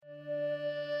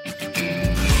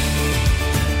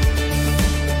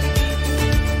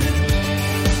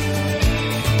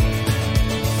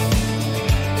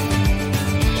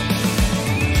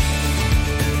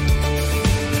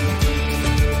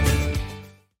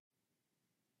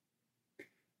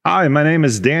Hi, my name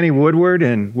is Danny Woodward,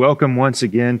 and welcome once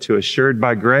again to Assured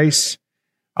by Grace.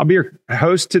 I'll be your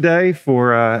host today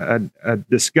for a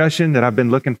discussion that I've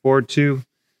been looking forward to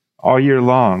all year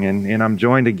long, and I'm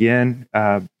joined again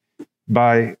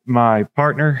by my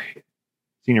partner,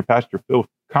 Senior Pastor Phil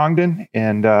Congdon.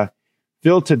 And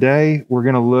Phil, today we're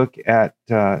going to look at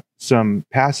some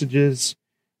passages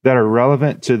that are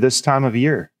relevant to this time of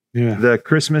year. Yeah. The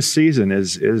Christmas season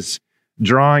is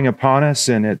drawing upon us,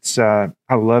 and it's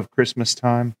I love Christmas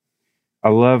time. I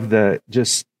love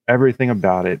just everything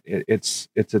about it. It's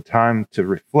a time to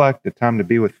reflect, a time to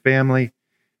be with family,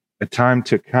 a time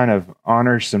to kind of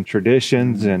honor some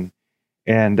traditions,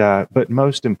 and but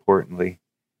most importantly,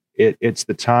 it's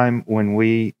the time when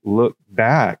we look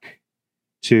back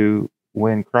to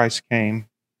when Christ came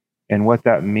and what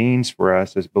that means for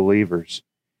us as believers.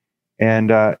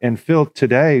 And Phil,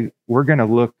 today we're going to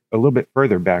look a little bit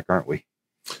further back, aren't we?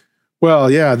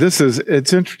 Well, yeah, it's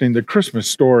interesting. The Christmas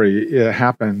story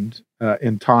happened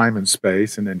in time and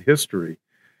space and in history.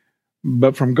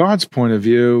 But from God's point of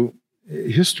view,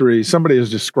 history, somebody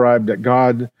has described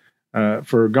that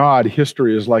for God,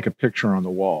 history is like a picture on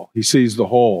the wall. He sees the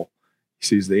whole. He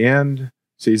sees the end,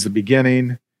 sees the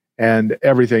beginning, and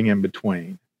everything in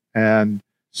between. And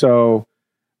so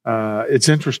it's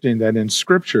interesting that in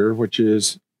Scripture, which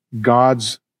is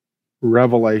God's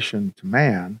revelation to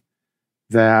man,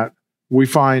 that we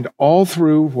find all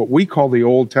through what we call the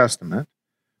Old Testament,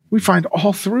 we find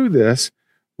all through this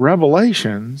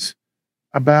revelations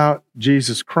about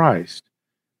Jesus Christ.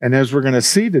 And as we're going to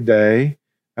see today,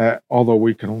 although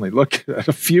we can only look at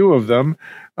a few of them,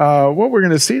 what we're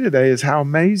going to see today is how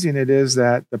amazing it is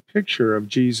that the picture of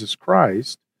Jesus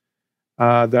Christ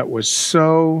that was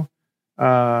so,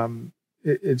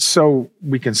 it's so,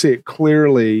 we can see it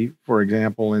clearly, for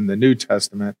example, in the New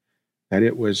Testament, that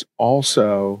it was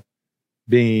also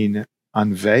being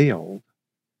unveiled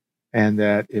and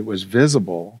that it was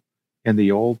visible in the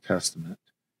Old Testament.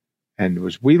 And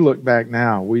as we look back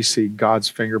now, we see God's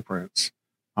fingerprints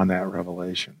on that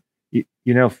revelation. You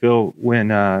know, Phil,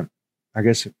 when I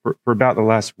guess for about the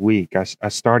last week, I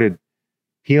started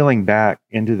peeling back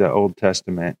into the Old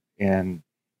Testament and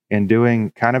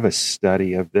doing kind of a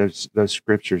study of those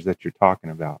scriptures that you're talking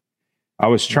about. I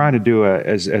was trying to do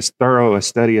as thorough a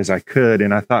study as I could,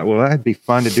 and I thought, well, that'd be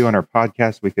fun to do on our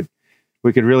podcast. We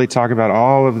could really talk about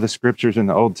all of the scriptures in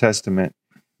the Old Testament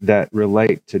that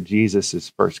relate to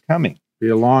Jesus's first coming. Be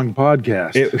a long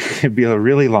podcast. It'd be a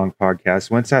really long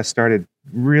podcast. Once I started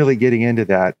really getting into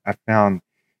that, I found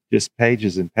just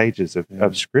pages and pages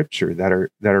of scripture that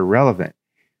are relevant.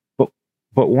 But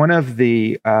one of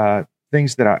the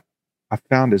things that I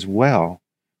found as well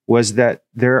was that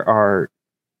there are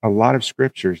a lot of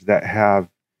scriptures that have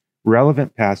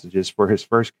relevant passages for his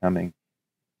first coming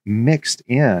mixed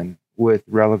in with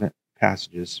relevant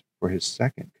passages for his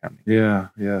second coming. Yeah,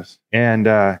 yes. And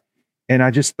I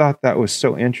just thought that was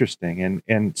so interesting.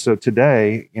 And so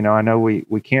today, you know, I know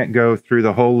we can't go through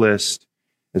the whole list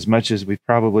as much as we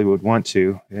probably would want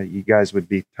to. You guys would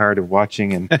be tired of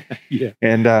watching, and yeah.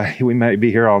 And we might be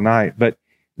here all night. But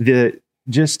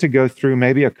just to go through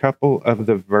maybe a couple of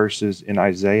the verses in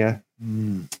Isaiah,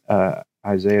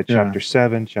 Isaiah chapter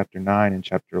 7, chapter 9, and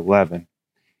chapter 11,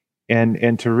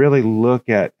 and to really look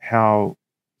at how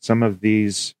some of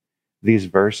these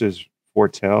verses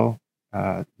foretell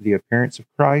the appearance of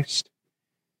Christ,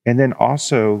 and then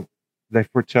also they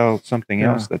foretell something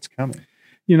else that's coming.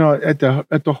 You know, at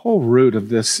the whole root of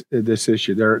this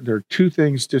issue, there are two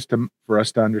things for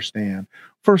us to understand.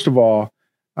 First of all,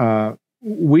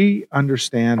 we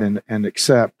understand and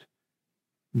accept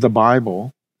the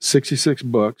Bible, 66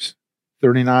 books,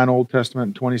 39 Old Testament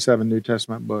and 27 New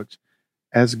Testament books,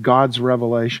 as God's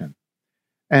revelation.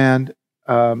 And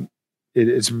it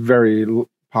is very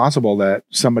possible that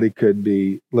somebody could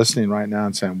be listening right now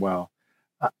and saying, well,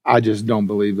 I just don't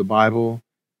believe the Bible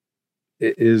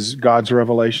is God's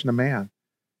revelation to man.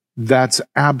 That's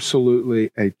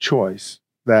absolutely a choice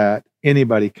that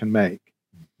anybody can make.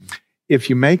 If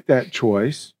you make that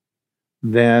choice,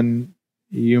 then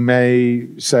you may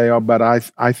say, oh, but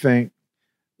I think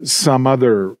some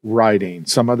other writing,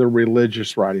 some other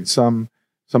religious writing, some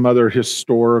other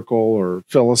historical or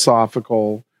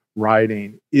philosophical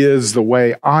writing is the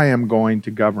way I am going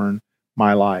to govern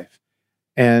my life.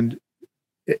 And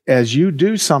as you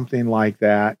do something like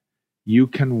that, you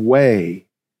can weigh,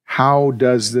 how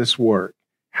does this work?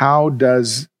 How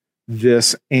does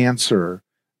this answer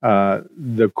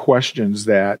the questions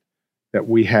that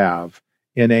we have,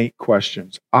 innate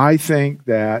questions? I think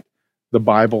that the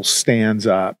Bible stands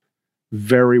up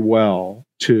very well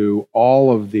to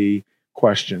all of the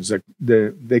questions.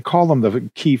 They call them the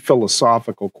key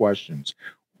philosophical questions.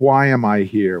 Why am I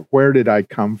here? Where did I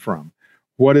come from?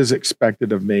 What is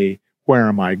expected of me? Where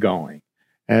am I going?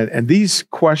 And these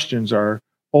questions are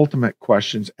ultimate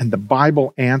questions, and the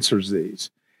Bible answers these.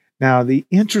 Now, the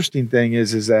interesting thing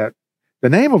is that the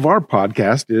name of our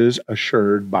podcast is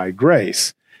Assured by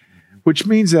Grace, which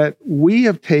means that we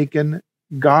have taken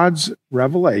God's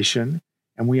revelation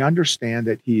and we understand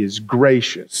that He is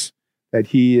gracious, that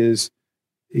He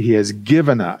has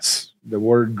given us. The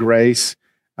word grace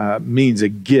means a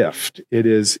gift.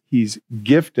 He's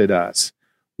gifted us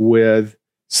with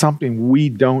something we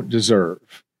don't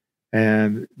deserve.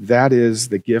 And that is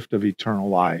the gift of eternal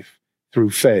life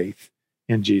through faith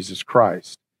in Jesus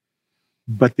Christ.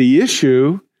 But the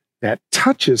issue that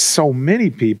touches so many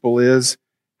people is,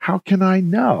 how can I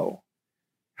know?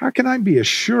 How can I be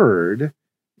assured,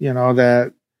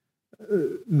 that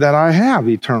I have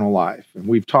eternal life? And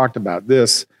we've talked about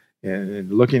this in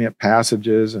looking at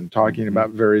passages and talking about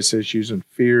various issues and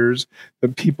fears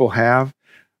that people have.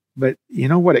 But you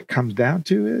know what it comes down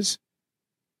to is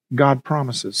God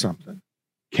promises something.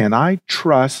 Can I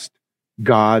trust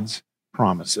God's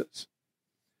promises?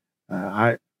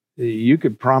 You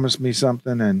could promise me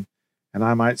something and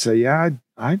I might say, yeah,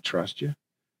 I trust you,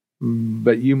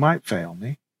 but you might fail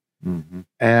me. Mm-hmm.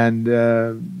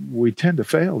 And we tend to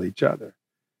fail each other.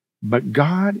 But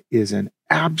God is an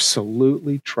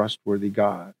absolutely trustworthy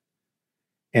God.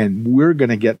 And we're going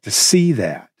to get to see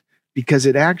that because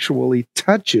it actually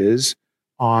touches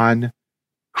on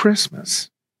Christmas.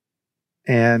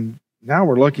 And now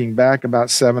we're looking back about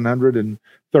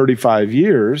 735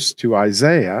 years to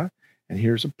Isaiah, and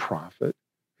here's a prophet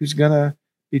who's going to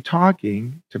be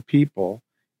talking to people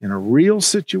in a real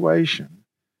situation,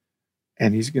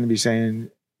 and he's going to be saying,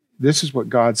 this is what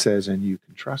God says, and you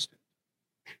can trust it.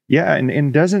 Yeah,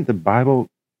 and doesn't the Bible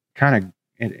kind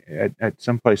of, at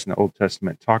some place in the Old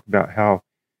Testament, talk about how,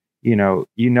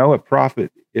 a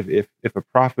prophet, if a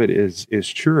prophet is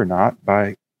true or not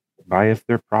by if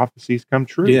their prophecies come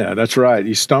true. Yeah, that's right.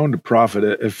 He stoned a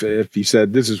prophet if he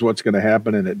said this is what's going to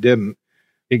happen and it didn't.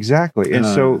 Exactly. And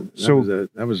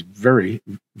that was very,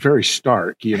 very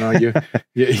stark. You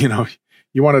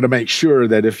wanted to make sure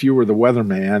that if you were the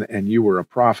weatherman and you were a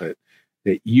prophet,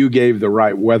 that you gave the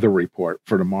right weather report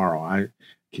for tomorrow.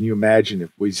 Can you imagine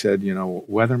if we said,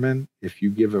 weatherman, if you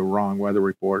give a wrong weather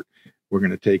report, we're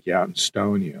going to take you out and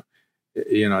stone you.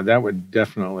 That would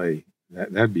definitely,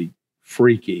 that'd be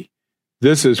freaky.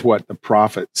 This is what the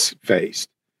prophets faced.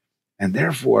 And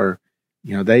therefore,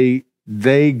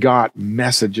 they got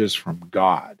messages from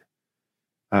God.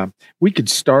 We could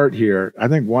start here. I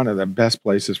think one of the best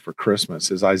places for Christmas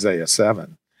is Isaiah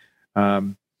 7.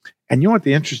 And you know what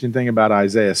the interesting thing about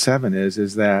Isaiah 7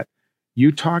 is that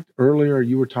you talked earlier,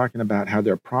 you were talking about how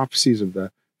there are prophecies of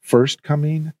the first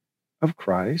coming of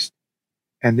Christ.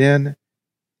 And then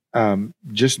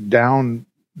just down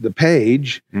the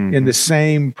page in the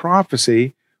same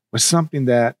prophecy was something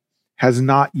that has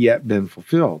not yet been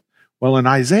fulfilled. Well, in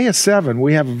Isaiah 7,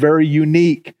 we have a very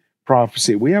unique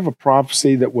prophecy. We have a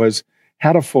prophecy that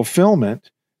had a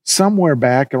fulfillment somewhere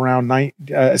back around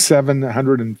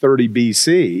 730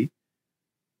 BC,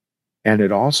 and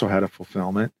it also had a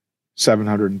fulfillment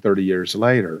 730 years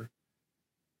later.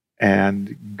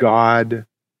 And God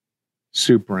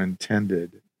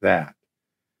superintended that.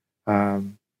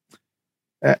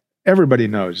 Everybody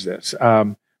knows this.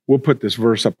 We'll put this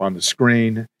verse up on the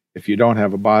screen if you don't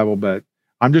have a Bible, but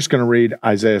I'm just going to read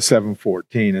Isaiah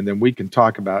 7:14, and then we can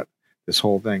talk about this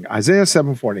whole thing. Isaiah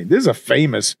 7:14. This is a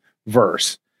famous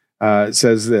verse. It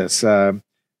says this,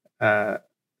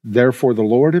 therefore the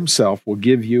Lord himself will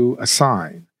give you a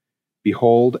sign.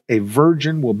 Behold, a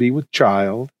virgin will be with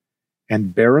child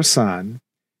and bear a son,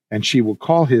 and she will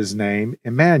call his name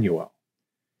Emmanuel.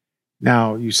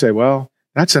 Now you say, well,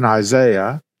 that's in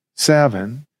Isaiah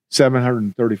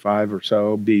 735 or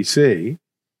so BC.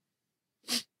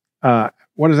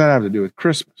 What does that have to do with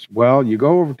Christmas? Well, you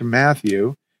go over to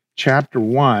Matthew chapter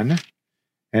 1,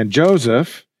 and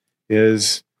Joseph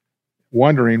is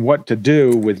wondering what to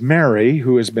do with Mary,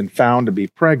 who has been found to be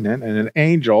pregnant, and an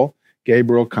angel,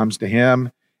 Gabriel, comes to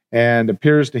him and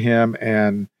appears to him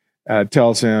and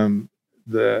tells him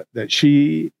that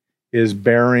she is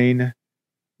bearing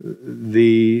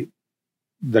the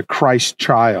Christ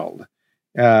child.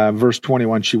 Verse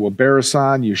 21, she will bear a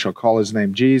son, you shall call his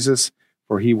name Jesus,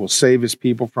 for he will save his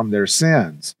people from their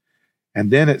sins.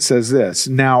 And then it says this,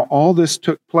 now all this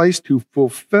took place to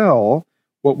fulfill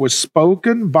what was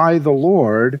spoken by the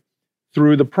Lord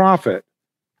through the prophet.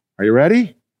 Are you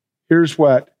ready? Here's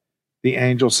what the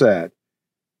angel said.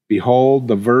 Behold,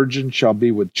 the virgin shall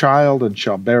be with child and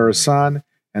shall bear a son,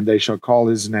 and they shall call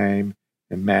his name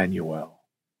Emmanuel,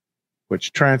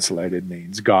 which translated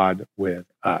means God with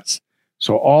us.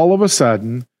 So all of a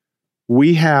sudden,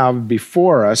 we have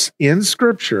before us in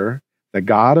Scripture, the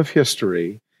God of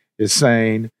history is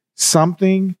saying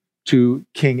something to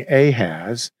King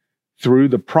Ahaz through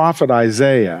the prophet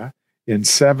Isaiah in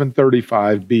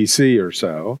 735 BC or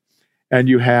so, and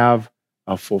you have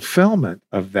a fulfillment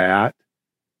of that,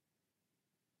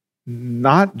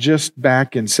 not just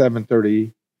back in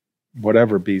 730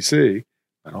 whatever BC,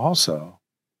 but also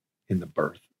in the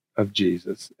birth of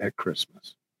Jesus at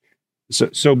Christmas.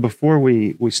 So before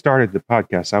we started the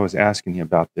podcast, I was asking you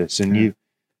about this, and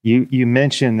you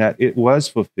mentioned that it was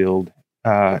fulfilled,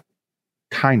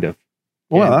 kind of,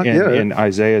 in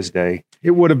Isaiah's day.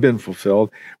 It would have been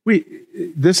fulfilled.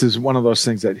 This is one of those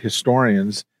things that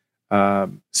historians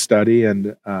study,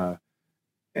 and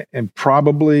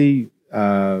probably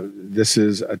this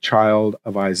is a child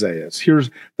of Isaiah's. Here's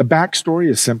the backstory: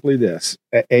 is simply this: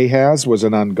 Ahaz was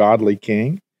an ungodly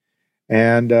king,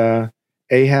 and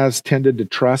Ahaz tended to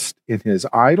trust in his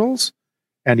idols,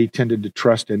 and he tended to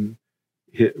trust in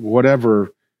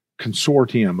whatever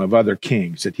consortium of other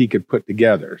kings that he could put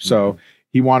together. So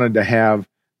he wanted to have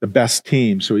the best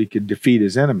team so he could defeat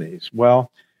his enemies.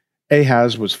 Well,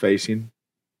 Ahaz was facing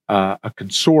a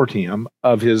consortium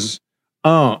of his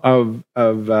own,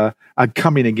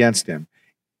 coming against him.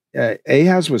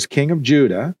 Ahaz was king of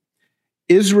Judah.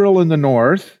 Israel in the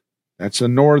north, that's the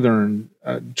northern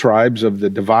tribes of the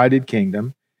divided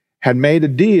kingdom, had made a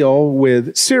deal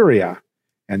with Syria,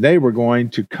 and they were going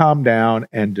to come down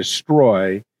and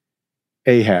destroy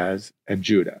Ahaz and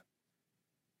Judah.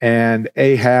 And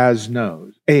Ahaz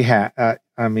knows. Ahaz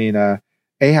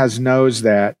knows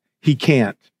that he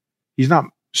can't. He's not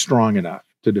strong enough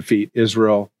to defeat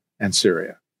Israel and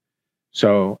Syria.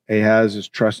 So Ahaz is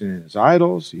trusting in his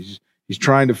idols. He's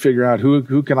trying to figure out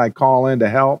who can I call in to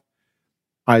help.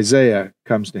 Isaiah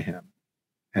comes to him,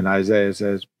 and Isaiah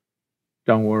says,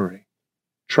 "Don't worry,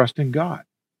 trust in God.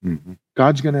 Mm-hmm.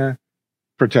 God's going to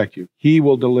protect you. He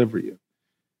will deliver you.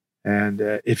 And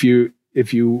if you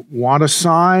want a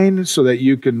sign so that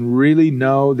you can really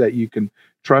know that you can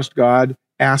trust God,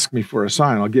 ask me for a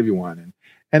sign. I'll give you one."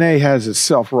 And Ahaz is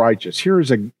self-righteous. Here's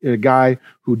a guy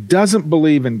who doesn't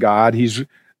believe in God. He's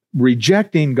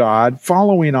rejecting God,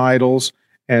 following idols,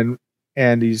 and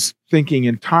he's thinking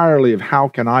entirely of how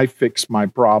can I fix my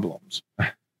problems.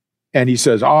 And he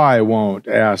says, "I won't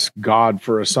ask God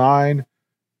for a sign,"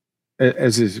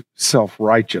 as his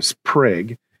self-righteous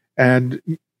prig. And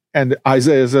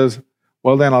Isaiah says,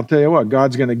 "Well, then I'll tell you what,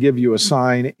 God's going to give you a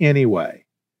sign anyway."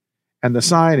 And the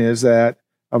sign is that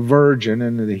a virgin,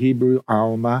 in the Hebrew,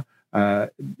 Alma,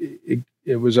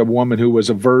 it was a woman who was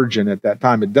a virgin at that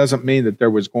time. It doesn't mean that there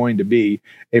was going to be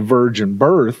a virgin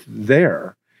birth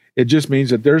there. It just means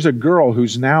that there's a girl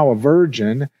who's now a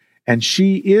virgin, and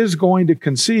she is going to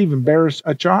conceive and bear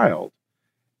a child.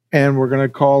 And we're going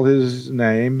to call his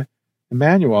name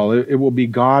Emmanuel. It will be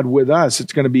God with us.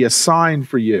 It's going to be a sign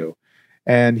for you.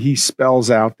 And he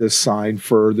spells out this sign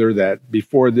further, that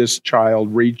before this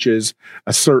child reaches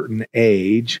a certain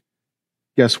age,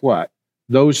 guess what?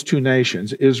 Those two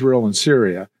nations, Israel and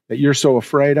Syria, that you're so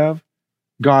afraid of,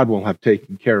 God will have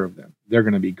taken care of them. They're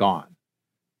going to be gone.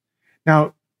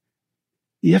 Now,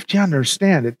 you have to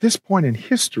understand, at this point in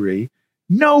history,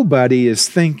 nobody is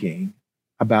thinking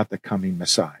about the coming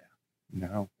Messiah.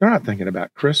 No. They're not thinking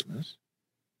about Christmas.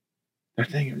 They're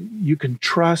thinking you can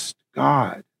trust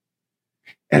God.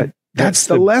 And that's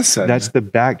the lesson. That's the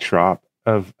backdrop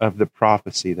of the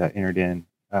prophecy that entered in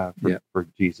for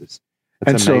Jesus.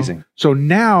 That's amazing. So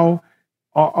now,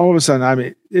 all of a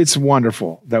sudden, it's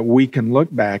wonderful that we can look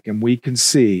back and we can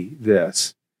see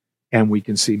this, and we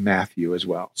can see Matthew as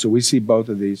well. So we see both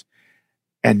of these,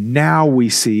 and now we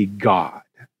see God.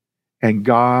 And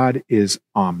God is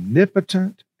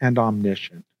omnipotent and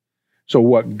omniscient. So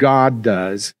what God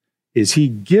does is he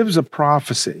gives a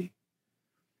prophecy,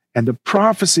 and the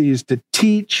prophecy is to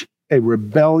teach a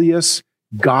rebellious,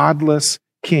 godless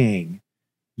king,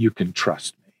 you can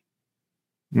trust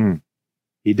me.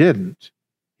 He didn't.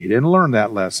 He didn't learn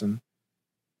that lesson,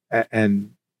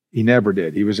 and he never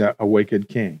did. He was a wicked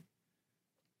king.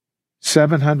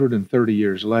 730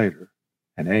 years later,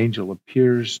 an angel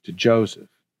appears to Joseph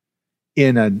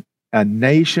in a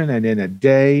nation and in a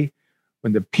day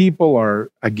when the people are,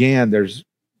 again,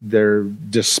 their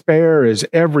despair is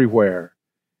everywhere.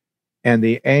 And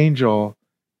the angel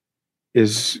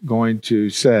is going to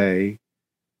say,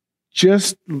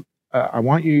 I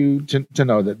want you to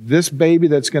know that this baby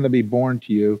that's going to be born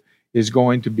to you is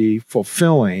going to be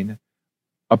fulfilling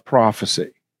a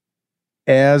prophecy.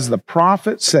 as the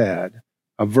prophet said,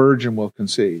 a virgin will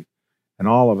conceive. And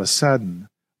all of a sudden,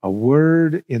 a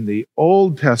word in the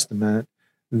Old Testament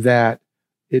that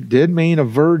it did mean a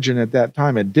virgin at that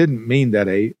time. It didn't mean that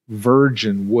a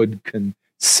virgin would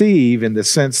conceive in the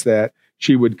sense that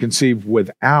she would conceive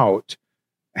without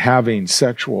having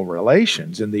sexual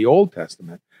relations in the Old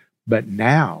Testament. But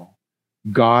now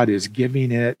God is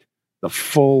giving it the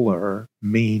fuller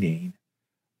meaning.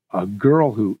 A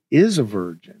girl who is a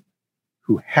virgin,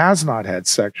 who has not had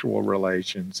sexual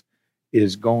relations,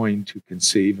 is going to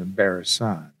conceive and bear a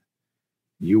son.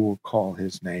 You will call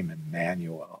his name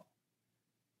Emmanuel,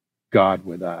 God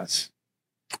with us.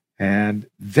 And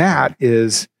that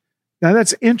is, now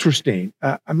that's interesting.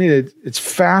 It's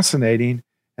fascinating.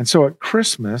 And so at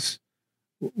Christmas,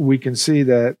 we can see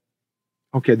that,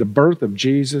 okay, the birth of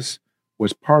Jesus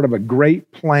was part of a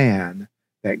great plan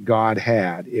that God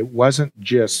had. It wasn't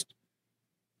just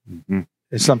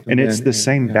something. And it's the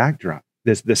same backdrop.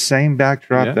 This the same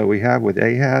backdrop that we have with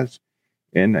Ahaz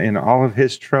and all of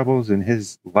his troubles and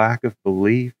his lack of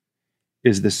belief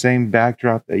is the same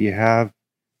backdrop that you have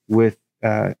with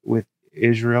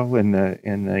Israel and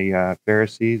the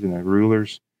Pharisees and the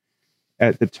rulers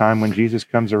at the time when Jesus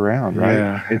comes around, right?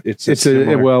 Yeah. It's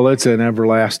an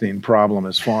everlasting problem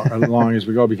as long as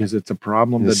we go, because it's a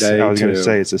problem today. I was going to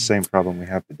say it's the same problem we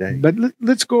have today. But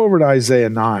let's go over to Isaiah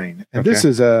 9, and this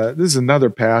is another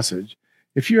passage.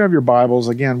 If you have your Bibles,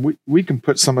 again, we can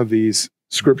put some of these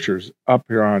scriptures up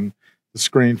here on the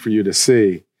screen for you to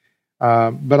see.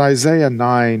 But Isaiah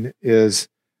 9 is,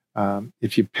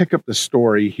 if you pick up the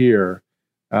story here,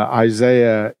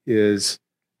 Isaiah has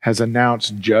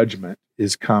announced judgment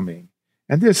is coming.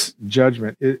 And this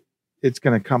judgment, it's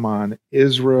going to come on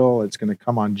Israel, it's going to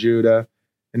come on Judah.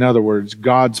 In other words,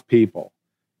 God's people.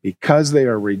 Because they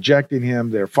are rejecting him,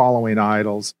 they're following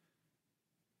idols,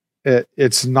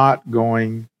 it's not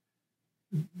going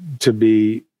to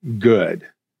be good.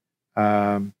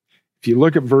 If you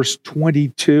look at verse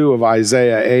 22 of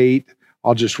Isaiah 8,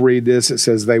 I'll just read this. It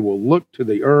says, "They will look to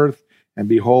the earth and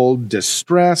behold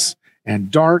distress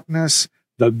and darkness,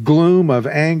 the gloom of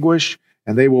anguish,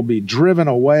 and they will be driven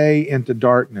away into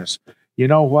darkness." You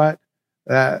know what?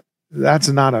 That's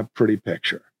not a pretty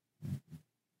picture.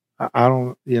 I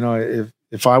don't,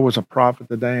 if I was a prophet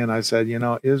today and I said,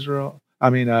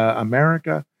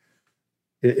 America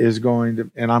is going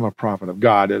to, and I'm a prophet of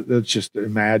God. Let's just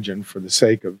imagine, for the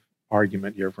sake of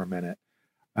argument here for a minute,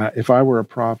 if I were a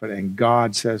prophet and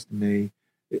God says to me,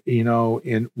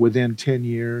 within 10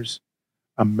 years,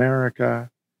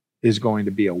 America is going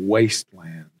to be a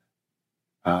wasteland.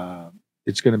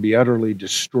 It's going to be utterly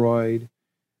destroyed.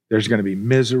 There's going to be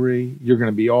misery. You're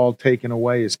going to be all taken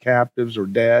away as captives or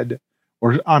dead,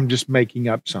 or I'm just making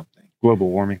up something. Global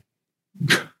warming.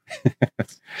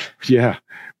 Yeah.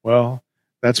 Well,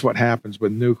 that's what happens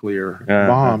with nuclear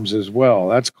bombs as well.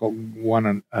 That's called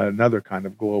another kind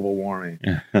of global warming.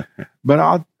 But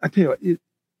I'll tell you,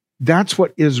 that's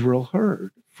what Israel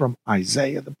heard from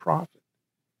Isaiah the prophet.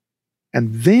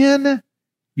 And then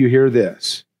you hear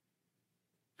this.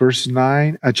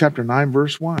 Chapter 9,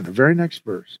 verse 1, the very next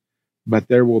verse. "But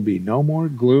there will be no more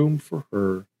gloom for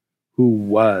her who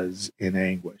was in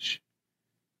anguish."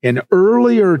 In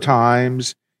earlier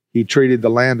times, he treated the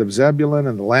land of Zebulun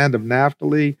and the land of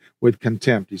Naphtali with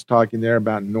contempt. He's talking there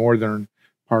about northern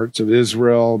parts of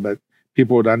Israel, but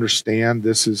people would understand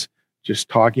this is just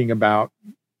talking about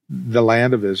the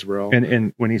land of Israel.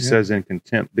 And when he says in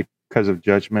contempt because of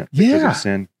judgment, because of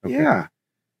sin. Okay. Yeah.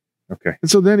 Okay.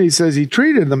 And so then he says he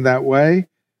treated them that way,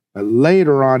 but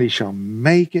later on he shall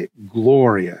make it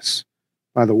glorious.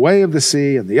 By the way of the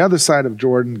sea and the other side of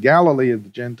Jordan, Galilee of the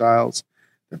Gentiles,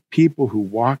 the people who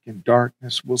walk in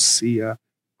darkness will see a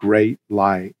great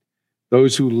light.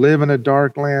 Those who live in a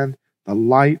dark land, the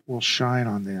light will shine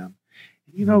on them.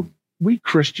 We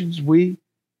Christians, we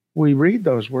read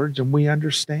those words and we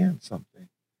understand something.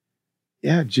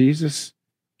 Yeah, Jesus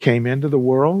came into the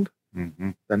world.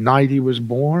 The night he was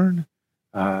born,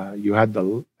 you had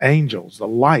the angels, the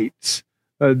lights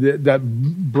that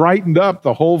brightened up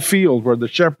the whole field where the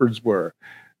shepherds were.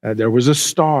 There was a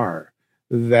star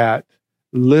that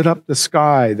lit up the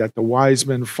sky that the wise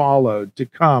men followed to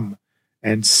come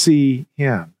and see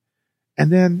him.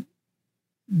 And then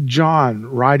John,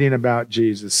 writing about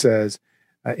Jesus, says,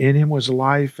 "In him was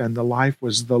life, and the life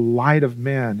was the light of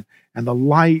men, and the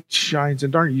light shines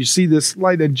in darkness." You see this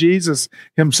light, and Jesus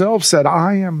himself said,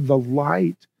 "I am the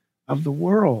light of the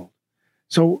world."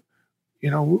 So,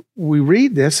 we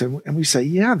read this and we say,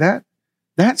 yeah,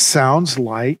 that sounds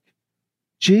like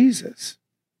Jesus.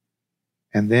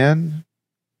 And then,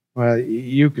 well,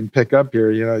 you can pick up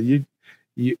here,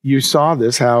 you saw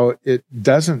this, how it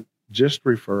doesn't just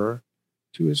refer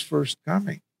to his first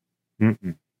coming.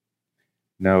 Mm-mm.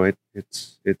 No,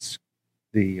 it's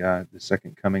the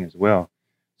second coming as well.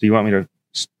 So you want me to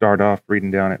start off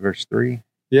reading down at verse 3?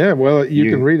 Yeah, well, you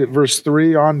can read it verse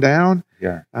 3 on down.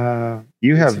 Yeah.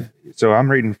 You have, so I'm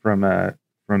reading from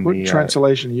what the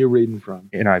translation are you reading from?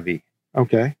 NIV.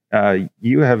 Okay.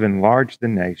 You have enlarged the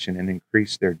nation and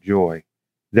increased their joy.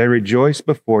 They rejoice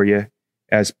before you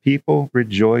as people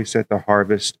rejoice at the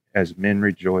harvest, as men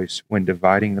rejoice when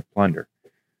dividing the plunder.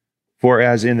 For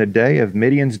as in the day of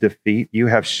Midian's defeat, you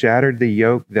have shattered the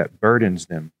yoke that burdens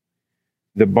them,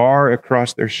 the bar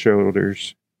across their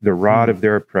shoulders, the rod of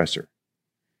their oppressor.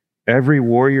 Every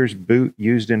warrior's boot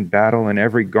used in battle and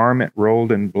every garment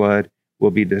rolled in blood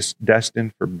will be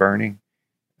destined for burning,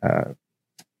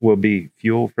 will be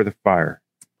fuel for the fire.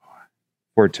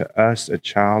 For to us a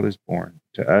child is born,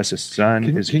 to us a son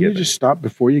is given. Can you just stop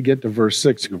before you get to verse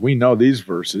 6? Because we know these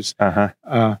verses.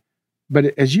 Uh-huh. But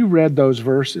as you read those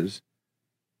verses,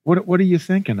 what are you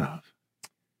thinking of?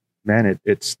 Man,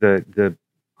 it's the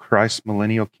Christ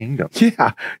millennial kingdom.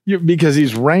 Yeah, because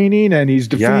he's reigning and he's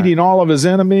defeating all of his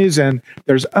enemies, and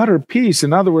there's utter peace.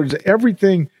 In other words,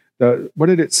 everything. What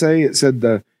did it say? It said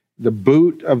the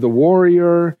boot of the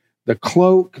warrior, the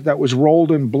cloak that was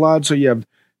rolled in blood. So you have,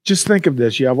 just think of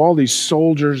this: you have all these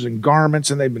soldiers and garments,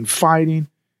 and they've been fighting,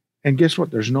 and guess what?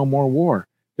 There's no more war.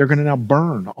 They're going to now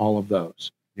burn all of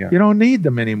those. Yeah. You don't need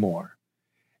them anymore.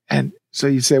 And so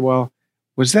you say, well,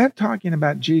 was that talking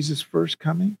about Jesus' first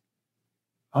coming?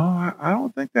 Oh, I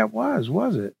don't think that was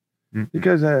it? Mm-hmm.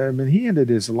 Because, he ended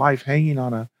his life hanging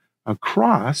on a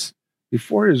cross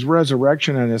before his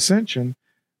resurrection and ascension.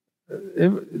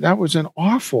 That was an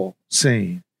awful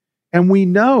scene. And we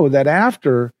know that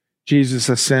after Jesus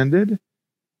ascended,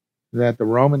 that the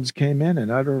Romans came in and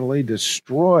utterly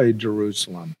destroyed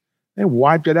Jerusalem. They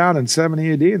wiped it out in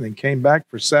 70 AD and then came back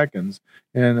for seconds.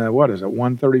 And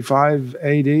 135 AD?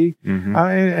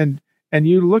 Mm-hmm. And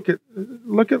you look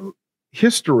at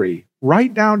history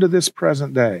right down to this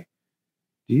present day.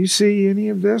 Do you see any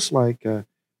of this, like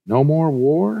no more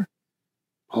war?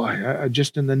 Boy,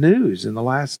 just in the news in the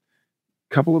last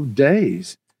couple of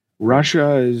days,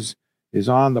 Russia is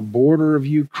on the border of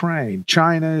Ukraine.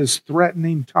 China is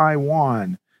threatening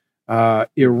Taiwan.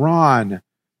 Iran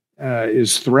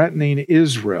is threatening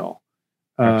Israel.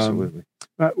 Absolutely.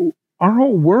 Our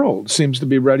whole world seems to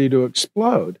be ready to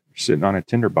explode. You're sitting on a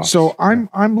tinderbox. So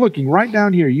I'm looking right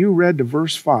down here. You read to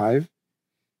verse 5,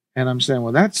 and I'm saying,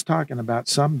 well, that's talking about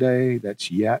someday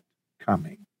that's yet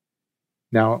coming.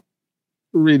 Now,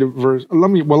 read a verse.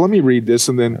 Let me read this,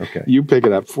 and then you pick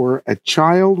it up. For a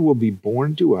child will be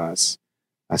born to us,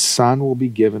 a son will be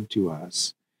given to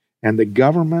us, and the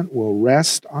government will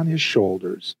rest on his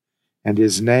shoulders, and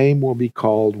his name will be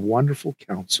called Wonderful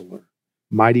Counselor,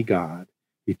 Mighty God,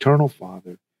 Eternal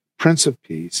Father, Prince of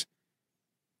Peace.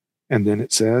 And then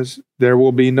it says, there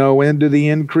will be no end to the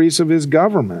increase of his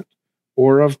government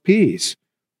or of peace,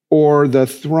 or the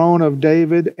throne of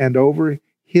David and over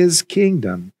his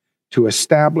kingdom, to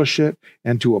establish it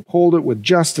and to uphold it with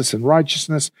justice and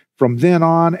righteousness from then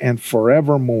on and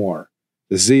forevermore.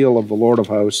 The zeal of the Lord of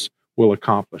hosts will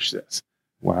accomplish this.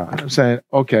 Wow. I'm saying,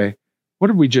 okay, what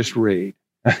did we just read?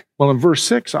 Well, in verse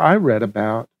 6, I read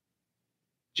about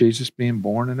Jesus being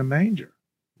born in a manger.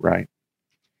 Right.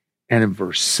 And in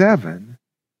verse 7,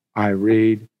 I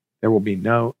read, there will be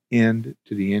no end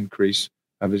to the increase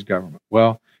of his government.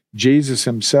 Well, Jesus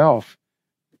himself,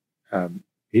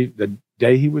 the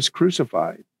day he was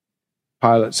crucified,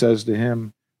 Pilate says to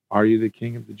him, are you the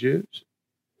king of the Jews?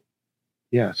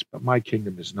 Yes, but my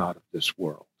kingdom is not of this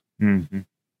world. Mm-hmm.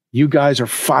 You guys are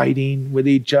fighting with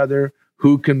each other.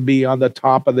 Who can be on the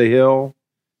top of the hill?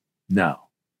 No.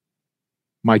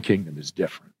 My kingdom is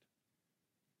different.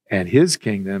 And his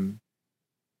kingdom,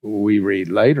 we read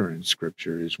later in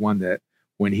Scripture, is one that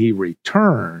when he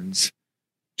returns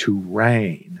to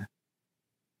reign,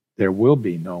 there will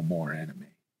be no more enemy.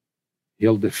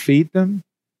 He'll defeat them,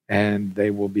 and they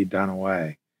will be done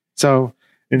away. So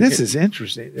this is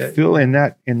interesting. Phil, in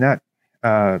that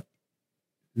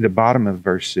the bottom of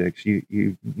verse 6,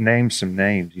 you named some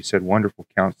names. You said Wonderful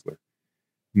Counselor,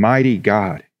 Mighty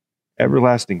God,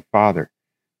 Everlasting Father.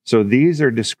 So these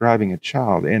are describing a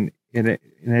child, and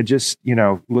it just,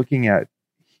 looking at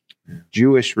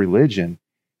Jewish religion,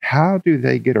 how do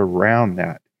they get around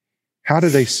that? How do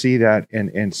they see that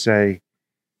and say,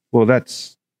 well,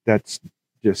 that's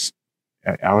just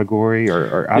an allegory,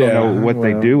 or I don't know what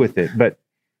they do with it, but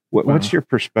what's your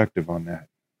perspective on that?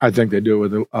 I think they do it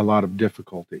with a lot of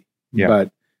difficulty. Yeah.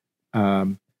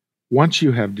 But once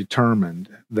you have determined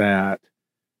that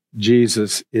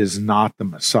Jesus is not the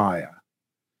Messiah,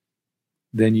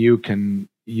 then you can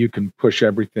push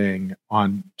everything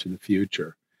on to the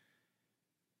future.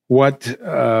 What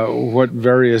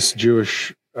various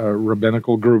Jewish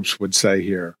rabbinical groups would say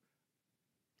here,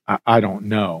 I don't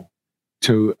know.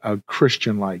 To a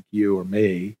Christian like you or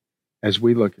me, as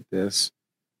we look at this,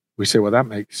 we say, well, that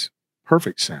makes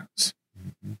perfect sense,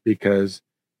 because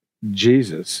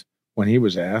Jesus, when he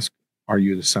was asked, "Are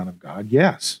you the Son of God?"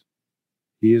 Yes,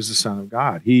 he is the Son of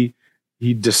God. He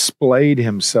displayed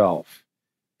himself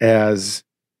as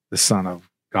the Son of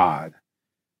God,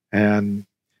 and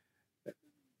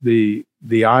the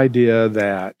idea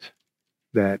that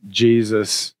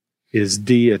Jesus is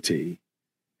deity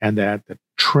and that the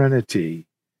Trinity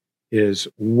is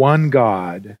one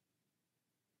God,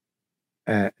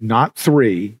 not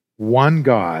three, one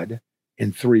God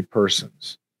in three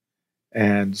persons.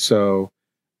 And so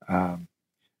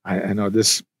I know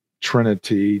this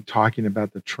Trinity, talking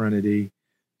about the Trinity,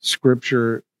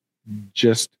 Scripture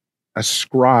just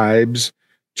ascribes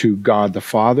to God the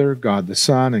Father, God the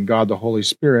Son, and God the Holy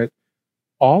Spirit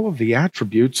all of the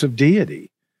attributes of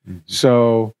deity.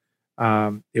 So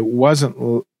it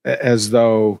wasn't as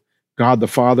though God the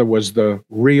Father was the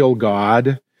real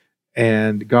God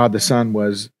and God the Son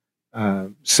was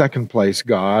second place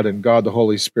God and God the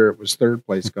Holy Spirit was third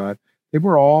place God. They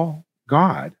were all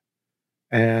God.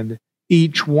 And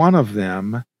each one of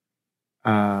them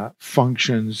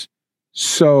functions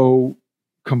so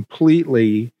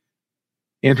completely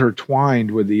intertwined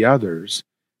with the others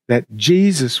that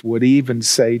Jesus would even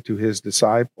say to his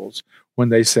disciples when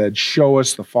they said, "Show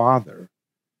us the Father,"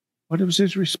 what was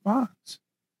his response?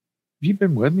 "Have you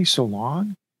been with me so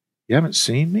long? You haven't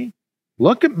seen me?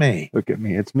 Look at me. Look at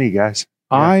me. It's me, guys.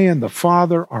 I and the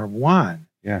Father are one."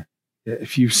 Yeah.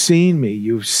 If you've seen me,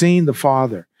 you've seen the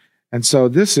Father. And so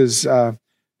this is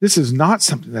not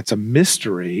something that's a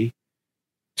mystery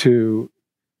to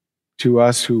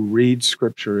us who read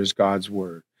Scripture as God's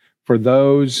Word. For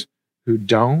those who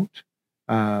don't,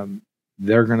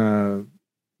 they're gonna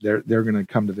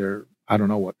come to their, I don't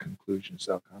know what conclusions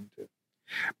they'll come to.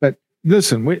 But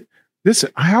listen,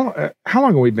 how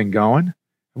long have we been going?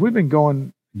 Have we been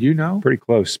going? You know, Pretty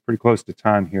close to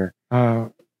time here.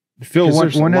 Phil, 'cause one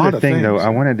there's a lot other of thing though, things. I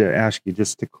wanted to ask you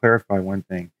just to clarify one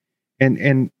thing,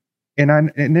 and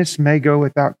this may go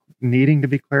without needing to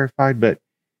be clarified, but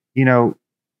you know,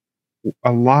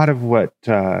 a lot of what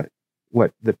the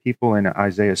people in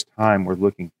Isaiah's time were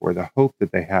looking for, the hope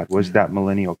that they had, was that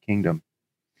millennial kingdom.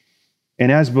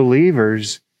 And as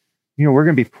believers, you know, we're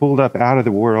going to be pulled up out of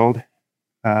the world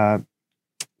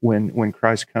when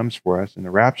Christ comes for us in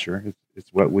the rapture.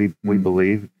 It's what we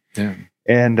believe. Yeah.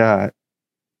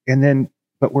 And then,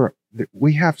 but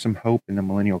we have some hope in the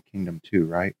millennial kingdom too,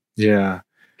 right? Yeah.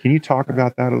 Can you talk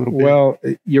about that a little bit? Well,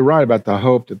 you're right about the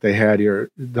hope that they had here.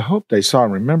 The hope they saw.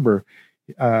 Remember,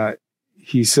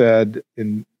 he said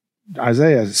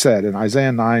Isaiah in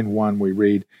Isaiah 9:1, we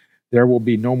read, "There will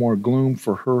be no more gloom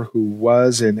for her who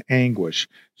was in anguish."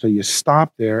 So you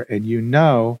stop there and you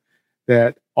know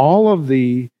that all of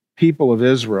the people of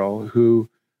Israel who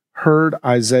heard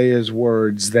Isaiah's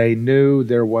words, they knew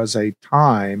there was a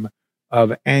time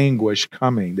of anguish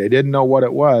coming. They didn't know what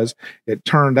it was. It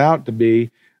turned out to be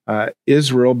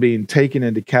Israel being taken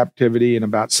into captivity in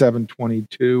about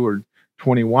 722 or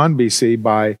 21 BC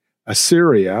by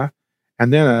Assyria.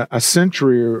 And then a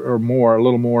century or more, a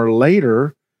little more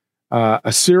later,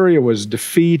 Assyria was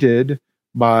defeated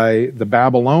by the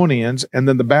Babylonians. And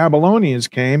then the Babylonians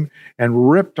came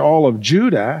and ripped all of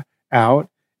Judah out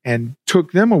and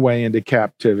took them away into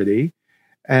captivity.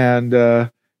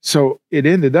 And so it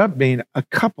ended up being a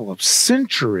couple of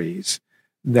centuries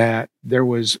that there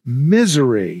was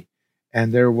misery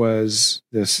and there was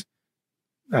this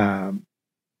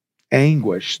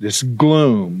anguish, this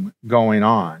gloom going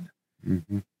on.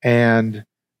 Mm-hmm. And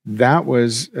that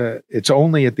was, it's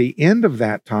only at the end of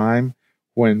that time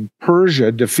when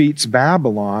Persia defeats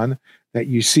Babylon that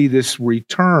you see this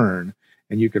return.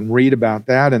 And you can read about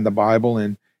that in the Bible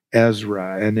in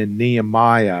Ezra and in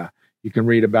Nehemiah. You can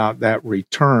read about that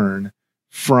return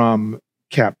from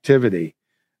captivity.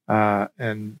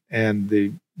 And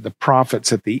the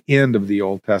prophets at the end of the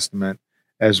Old Testament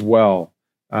as well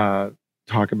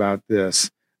talk about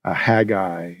this,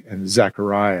 Haggai and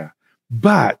Zechariah.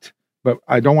 But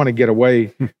I don't want to get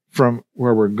away from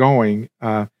where we're going.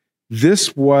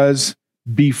 This was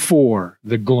before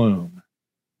the gloom.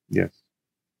 Yes.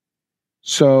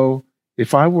 So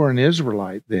if I were an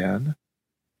Israelite then,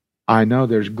 I know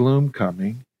there's gloom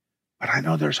coming, but I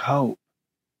know there's hope.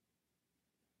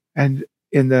 And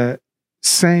in the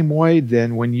same way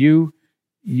then, when you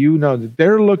know that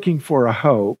they're looking for a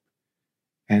hope,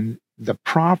 And the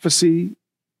prophecy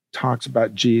talks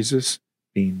about Jesus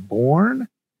being born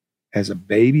as a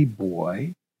baby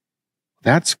boy.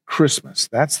 That's Christmas.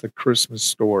 That's the Christmas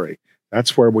story.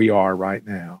 That's where we are right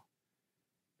now.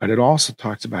 But it also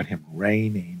talks about him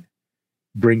reigning,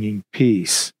 bringing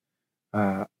peace,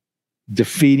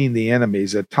 defeating the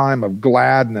enemies, a time of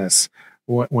gladness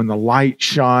when the light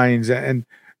shines and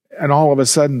all of a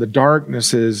sudden the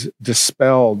darkness is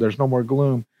dispelled. There's no more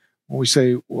gloom. When we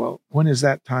say, well, when is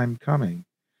that time coming?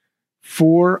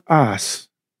 For us,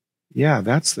 yeah,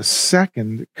 that's the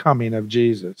second coming of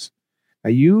Jesus. Now,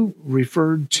 you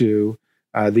referred to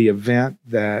the event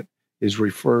that is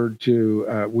referred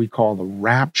to, we call the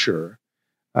rapture.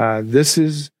 This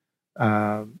is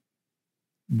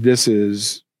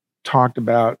talked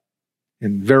about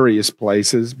in various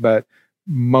places, but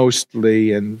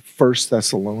mostly in 1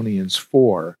 Thessalonians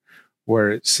 4, where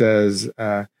it says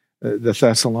the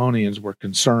Thessalonians were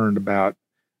concerned about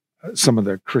some of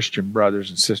their Christian brothers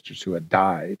and sisters who had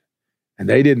died. And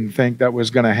they didn't think that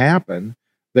was going to happen.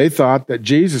 They thought that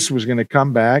Jesus was going to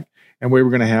come back and we were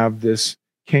going to have this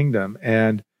kingdom.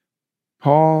 And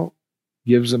Paul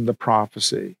gives them the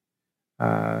prophecy.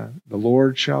 The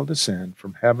Lord shall descend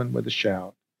from heaven with a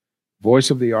shout,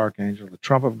 voice of the archangel, the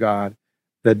trump of God.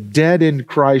 The dead in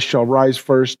Christ shall rise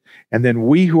first, and then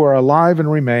we who are alive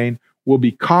and remain will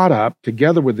be caught up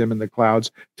together with them in the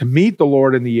clouds to meet the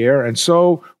Lord in the air, and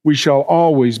so we shall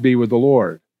always be with the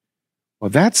Lord. Well,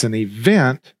 that's an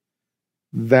event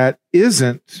that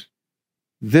isn't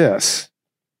this,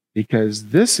 because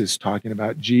this is talking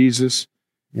about Jesus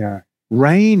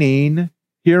reigning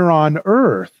here on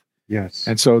earth. Yes.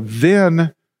 And so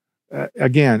then,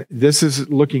 again, this is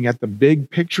looking at the big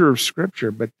picture of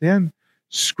Scripture, but then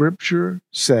Scripture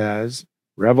says,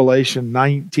 Revelation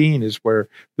 19 is where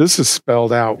this is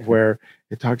spelled out, where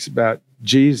it talks about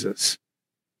Jesus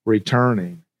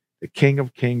returning. The King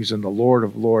of Kings and the Lord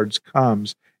of Lords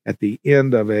comes at the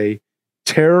end of a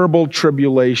terrible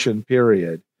tribulation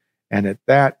period. And at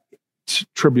that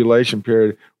tribulation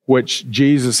period, which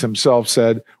Jesus himself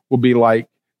said will be like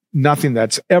nothing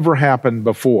that's ever happened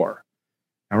before.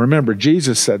 Now remember,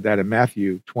 Jesus said that in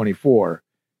Matthew 24.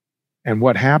 And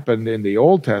what happened in the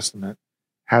Old Testament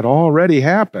had already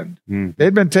happened.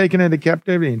 They'd been taken into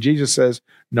captivity, and Jesus says,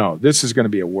 no, this is going to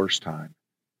be a worse time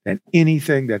than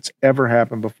anything that's ever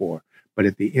happened before. But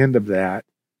at the end of that,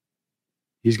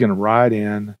 he's going to ride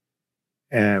in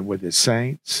and with his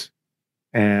saints,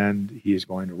 and he is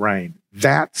going to reign.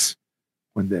 That's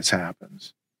when this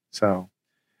happens. So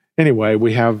anyway,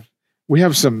 we have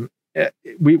some,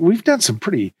 we've done some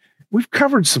pretty, we've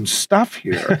covered some stuff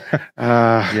here.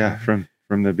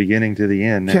 From the beginning to the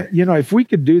end. If we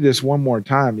could do this one more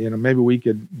time, maybe we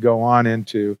could go on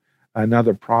into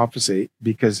another prophecy,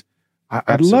 because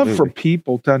I'd love for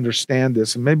people to understand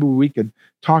this, and maybe we could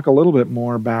talk a little bit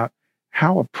more about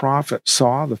how a prophet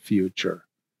saw the future,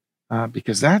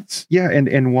 because that's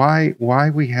and why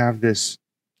we have this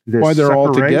why they're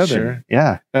all separation.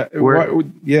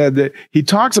 together. He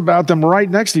talks about them right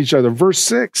next to each other. Verse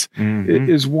 6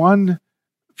 is one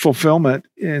fulfillment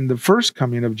in the first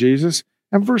coming of Jesus,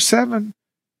 and verse 7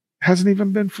 hasn't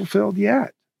even been fulfilled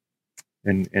yet.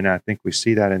 And I think we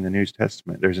see that in the New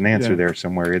Testament. There's an answer there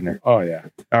somewhere, isn't there? Oh yeah.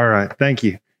 All right, thank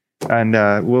you, and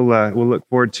we'll look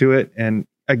forward to it. And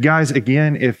guys,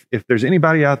 again, if there's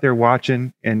anybody out there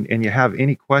watching and you have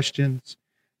any questions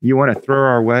you want to throw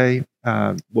our way,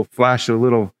 we'll flash a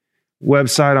little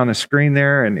website on the screen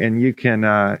there, and you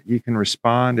can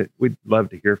respond. We'd love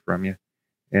to hear from you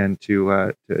and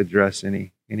to address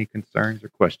any concerns or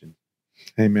questions.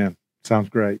 Amen. Sounds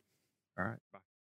great. All right.